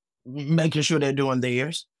 Making sure they're doing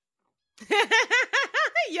theirs.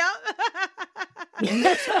 Yep.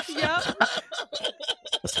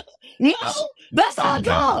 No, that's our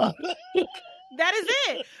job. That is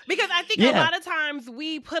it. Because I think a lot of times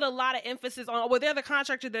we put a lot of emphasis on, well, they're the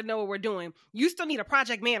contractor that know what we're doing. You still need a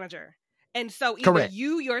project manager. And so either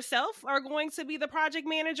you yourself are going to be the project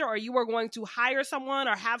manager, or you are going to hire someone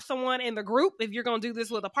or have someone in the group, if you're going to do this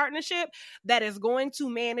with a partnership, that is going to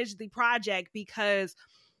manage the project, because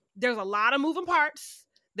there's a lot of moving parts.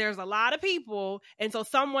 There's a lot of people. And so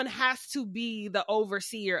someone has to be the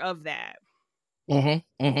overseer of that.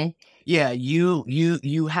 Yeah,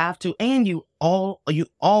 you have to, and you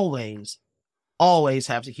always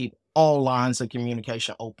have to keep all lines of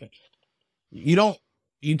communication open.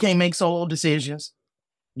 You can't make solo decisions.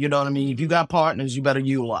 You know what I mean? If you got partners, you better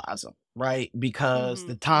utilize them, right? Because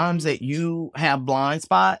the times that you have blind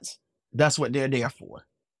spots, that's what they're there for,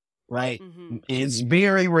 right? It's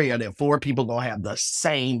very rare that 4 people gonna have the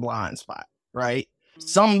same blind spot, right?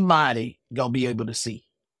 Somebody gonna be able to see,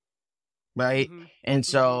 right? And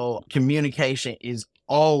so communication is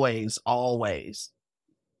always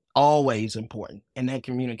important, and that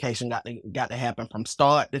communication got to happen from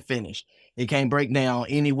start to finish. It can't break down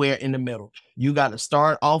anywhere in the middle. You got to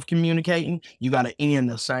start off communicating. You got to end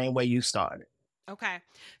the same way you started. Okay.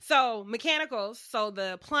 So mechanicals, so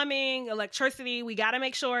the plumbing, electricity, we got to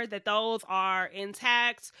make sure that those are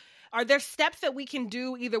intact. Are there steps that we can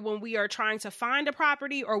do either when we are trying to find a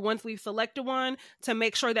property or once we've selected one to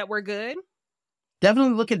make sure that we're good?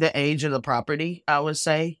 Definitely look at the age of the property, I would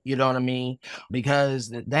say, you know what I mean?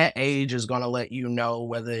 Because that age is going to let you know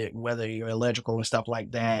whether your electrical and stuff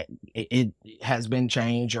like that, it has been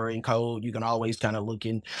changed or in code. You can always kind of look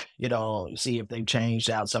in, see if they've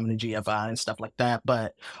changed out some of the GFI and stuff like that.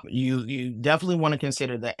 But you definitely want to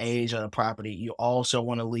consider the age of the property. You also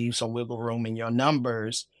want to leave some wiggle room in your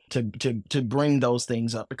numbers to bring those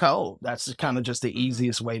things up to code. That's kind of just the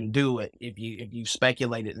easiest way to do it. If you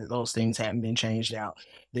speculated that those things haven't been changed out,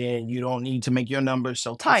 then you don't need to make your numbers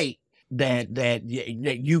so tight that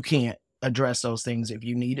you can't address those things if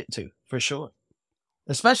you need it to, for sure.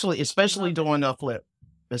 Especially doing a flip,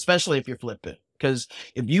 especially if you're flipping, because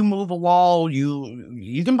if you move a wall,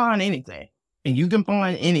 you can find anything. and you can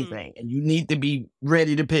find Mm-hmm. anything, and you need to be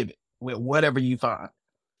ready to pivot with whatever you find.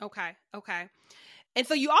 Okay. Okay. And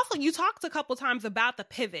so you talked a couple times about the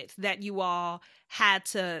pivots that you all had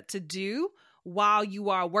to do while you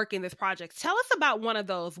are working this project. Tell us about one of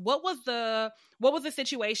those. What was the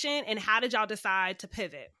situation and how did y'all decide to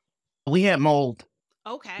pivot? We had mold.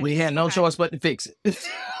 Okay. We had no Okay. choice but to fix it. That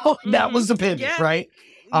Mm-hmm. was the pivot, Yeah. right?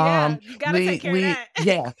 Yeah. You gotta take care of We that.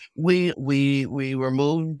 yeah, we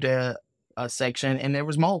removed a section, and there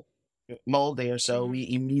was mold there. So Mm-hmm.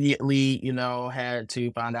 we immediately, had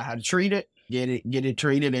to find out how to treat it, get it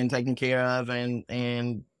treated and taken care of,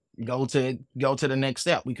 and go to the next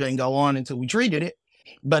step. We couldn't go on until we treated it,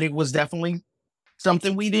 but it was definitely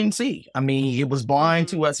something we didn't see. I mean, it was blind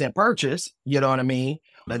Mm-hmm. to us at purchase, you know what I mean?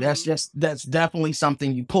 But Mm-hmm. that's definitely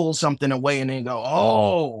something you pull something away and then go,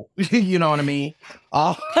 oh, you know what I mean?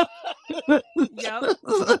 Oh. Yep.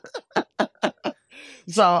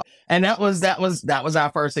 So, and that was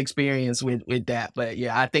our first experience with that. But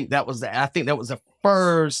yeah, I think that was the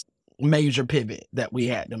first major pivot that we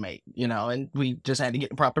had to make, and we just had to get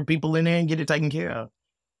the proper people in there and get it taken care of.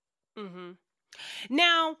 Mm-hmm.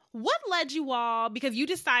 Now, what led you all, because you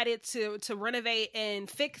decided to renovate and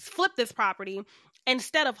flip this property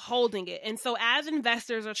instead of holding it. And so as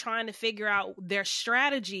investors are trying to figure out their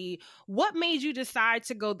strategy, what made you decide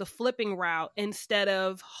to go the flipping route instead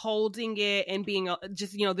of holding it and being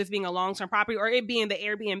this being a long-term property, or it being the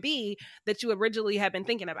Airbnb that you originally had been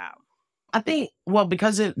thinking about? I think, well,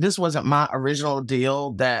 because this wasn't my original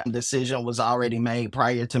deal, that decision was already made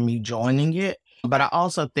prior to me joining it. But Okay. I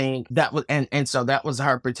also think that was, and so that was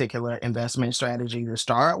her particular investment strategy to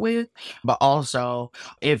start with. But also,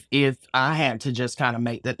 if I had to just kind of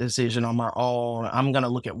make that decision on my own, I'm gonna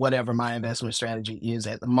look at whatever my investment strategy is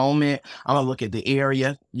at the moment. I'm gonna look at the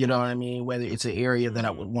area, you know what I mean, whether it's an area that I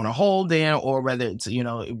would Mm-hmm. want to hold in, or whether it's,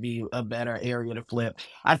 it'd be a better area to flip.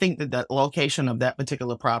 I think that the location of that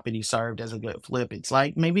particular property served as a good flip. It's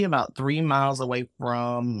like maybe about 3 miles away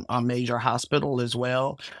from a major hospital as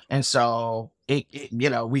well, and so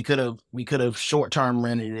we could have short term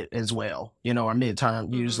rented it as well, or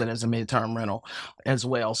midterm, used Mm-hmm. it as a midterm rental as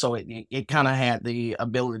well. So it kind of had the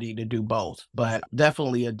ability to do both, but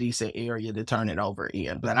definitely a decent area to turn it over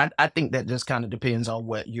in. But I think that just kind of depends on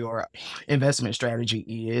what your investment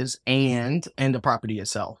strategy is, and the property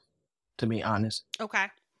itself, to be honest. Okay.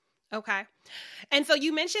 Okay. And so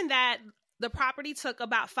you mentioned that the property took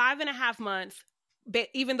about 5.5 months, but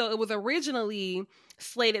even though it was originally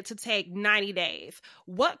slated to take 90 days.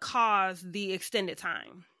 What caused the extended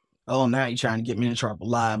time? Oh, now you're trying to get me in trouble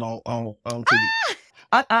live on TV.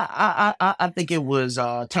 I think it was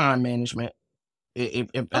time management. Okay.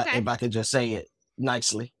 If I could just say it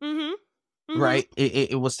nicely, Mm-hmm. Mm-hmm. right?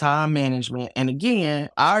 It was time management, and again,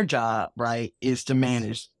 our job, right, is to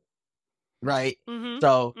manage, right? Mm-hmm.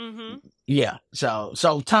 So Mm-hmm. yeah, so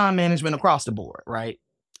time management across the board, right?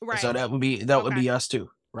 So Right. that would be Okay. us too,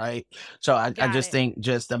 right? So I Got just it. think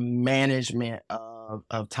just the management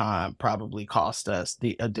of time probably cost us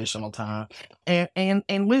the additional time. And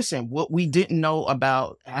listen, what we didn't know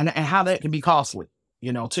about, and how that can be costly,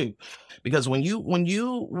 too. Because when you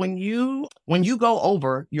go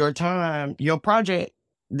over your time, your project,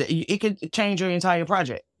 it could change your entire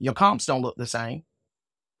project. Your comps don't look the same.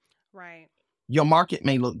 Right. Your market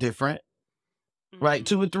may look different, right?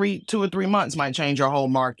 Mm-hmm. 2 or 3 months might change your whole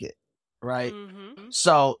market, right? Mm-hmm.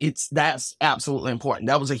 So that's absolutely important.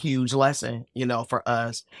 That was a huge lesson, for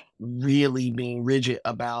us, really being rigid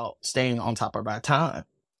about staying on top of our time.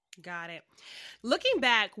 Got it. Looking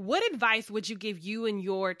back, what advice would you give you and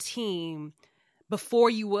your team before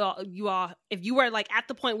you all, if you were like at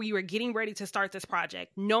the point where you were getting ready to start this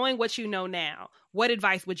project, knowing what you know now, what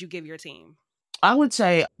advice would you give your team? I would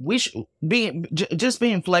say just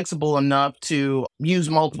being flexible enough to use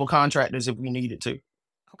multiple contractors if we needed to,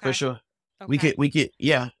 for Okay. sure. Okay.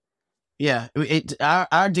 Yeah, yeah.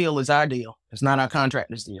 Our deal is our deal. It's not our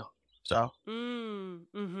contractor's deal. So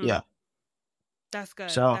Mm-hmm. yeah. That's good.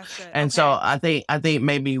 So, That's good. and so Okay. I think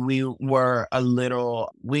maybe we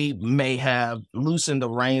may have loosened the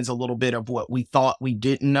reins a little bit of what we thought we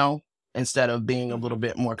didn't know, instead of being a little Mm-hmm.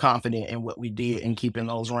 bit more confident in what we did and keeping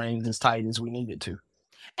those reins as tight as we needed to.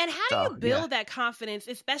 And how do So you yeah, build that confidence,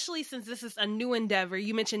 especially since this is a new endeavor?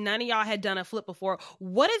 You mentioned none of y'all had done a flip before.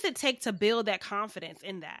 What does it take to build that confidence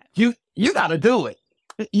in that? you got to do it.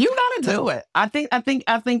 You got to do it. I think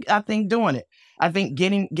doing it. I think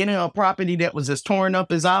getting a property that was as torn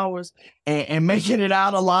up as ours, and making it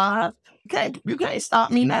out alive. You can't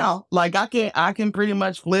stop me now. Like I can pretty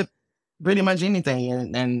much flip pretty much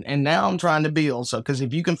anything, and now I'm trying to build. So because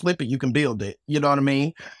if you can flip it, you can build it. You know what I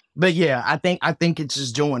mean? But yeah, I think it's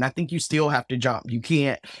just doing. I think you still have to jump. You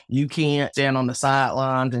can't stand on the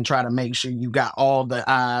sidelines and try to make sure you got all the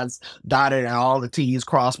I's dotted and all the T's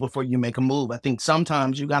crossed before you make a move. I think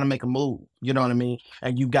sometimes you got to make a move. You know what I mean?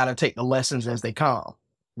 And you got to take the lessons as they come.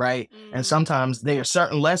 Right. And Mm. sometimes there are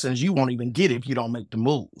certain lessons you won't even get if you don't make the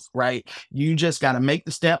move. Right. You just got to make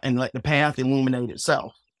the step and let the path illuminate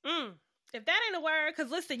itself. Mm. If that ain't a word, because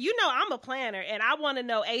listen, I'm a planner and I want to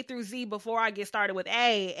know A through Z before I get started with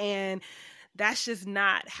A. And that's just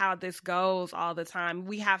not how this goes all the time.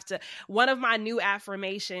 We have to, one of my new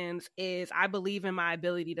affirmations is I believe in my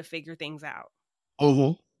ability to figure things out.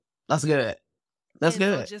 Mm-hmm. That's good. That's And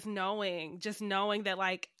so good. just knowing that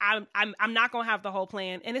like I'm not gonna have the whole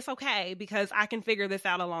plan, and it's okay because I can figure this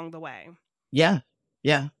out along the way. Yeah.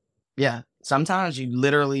 Yeah. Yeah. Sometimes you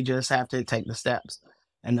literally just have to take the steps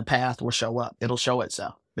and the path will show up. It'll show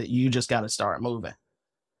itself, but you just got to start moving.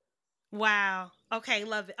 Wow. Okay,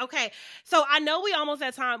 love it. Okay, so I know we almost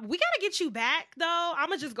at time. We got to get you back, though. I'm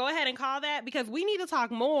going to just go ahead and call that because we need to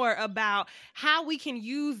talk more about how we can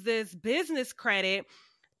use this business credit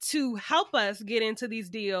to help us get into these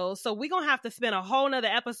deals. So we're going to have to spend a whole nother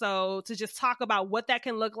episode to just talk about what that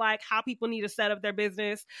can look like, how people need to set up their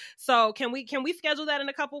business. So can we schedule that in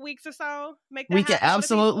a couple weeks or so? Make that We can happen for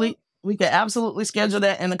the people? absolutely, we can absolutely schedule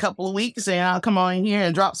that in a couple of weeks and I'll come on here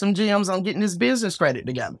and drop some gems on getting this business credit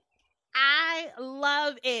together. I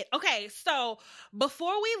love it. Okay, so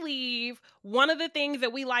before we leave, one of the things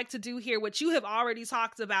that we like to do here, which you have already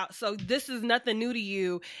talked about, so this is nothing new to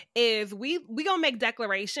you, is we gonna make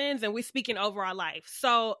declarations and we're speaking over our life.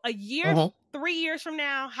 So a year, Mhm. 3 years from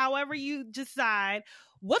now, however you decide,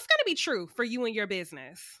 what's gonna be true for you and your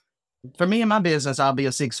business? For me and my business, I'll be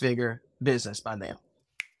a 6-figure business by then.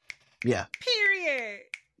 Yeah. Period.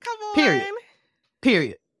 Come Period. on.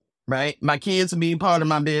 Period. Right. My kids will be part of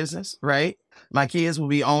my business. Right. My kids will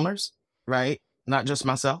be owners. Right. Not just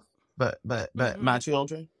myself, but my Mhm.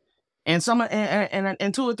 children and some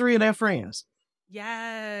and 2 or 3 of their friends.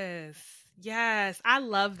 Yes. Yes. I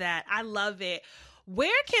love that. I love it.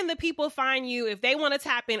 Where can the people find you if they want to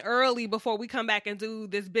tap in early before we come back and do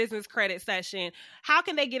this business credit session? How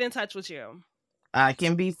can they get in touch with you? I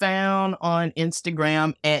can be found on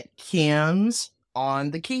Instagram at Kim's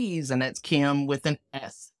on the Keys, and that's Kim with an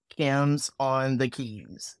S. Kim's on the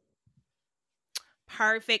Keys.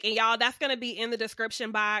 Perfect. And y'all, that's going to be in the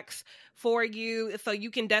description box for you. So you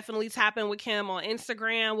can definitely tap in with Kim on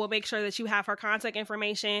Instagram. We'll make sure that you have her contact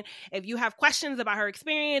information. If you have questions about her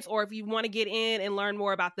experience or if you want to get in and learn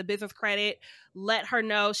more about the business credit, let her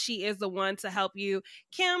know. She is the one to help you.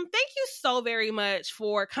 Kim, thank you so very much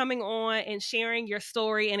for coming on and sharing your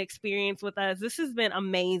story and experience with us. This has been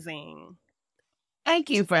amazing.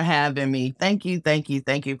 Thank you for having me. Thank you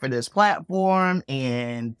for this platform,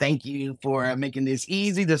 and thank you for making this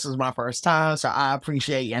easy. This is my first time, so I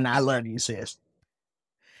appreciate and I love you, sis.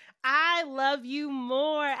 I love you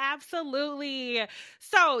more. Absolutely.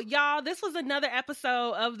 So, y'all, this was another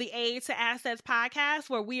episode of the Aid to Assets podcast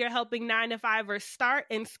where we are helping 9-to-5ers start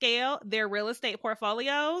and scale their real estate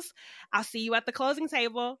portfolios. I'll see you at the closing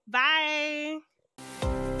table. Bye.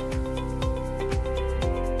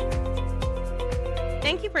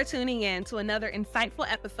 Thank you for tuning in to another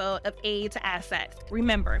insightful episode of Aid to Assets.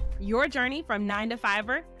 Remember, your journey from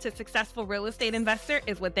 9-to-5er to successful real estate investor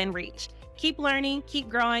is within reach. Keep learning, keep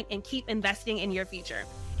growing, and keep investing in your future.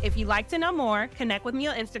 If you'd like to know more, connect with me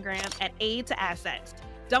on Instagram at Aid to Assets.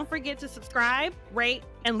 Don't forget to subscribe, rate,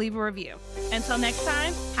 and leave a review. Until next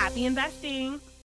time, happy investing.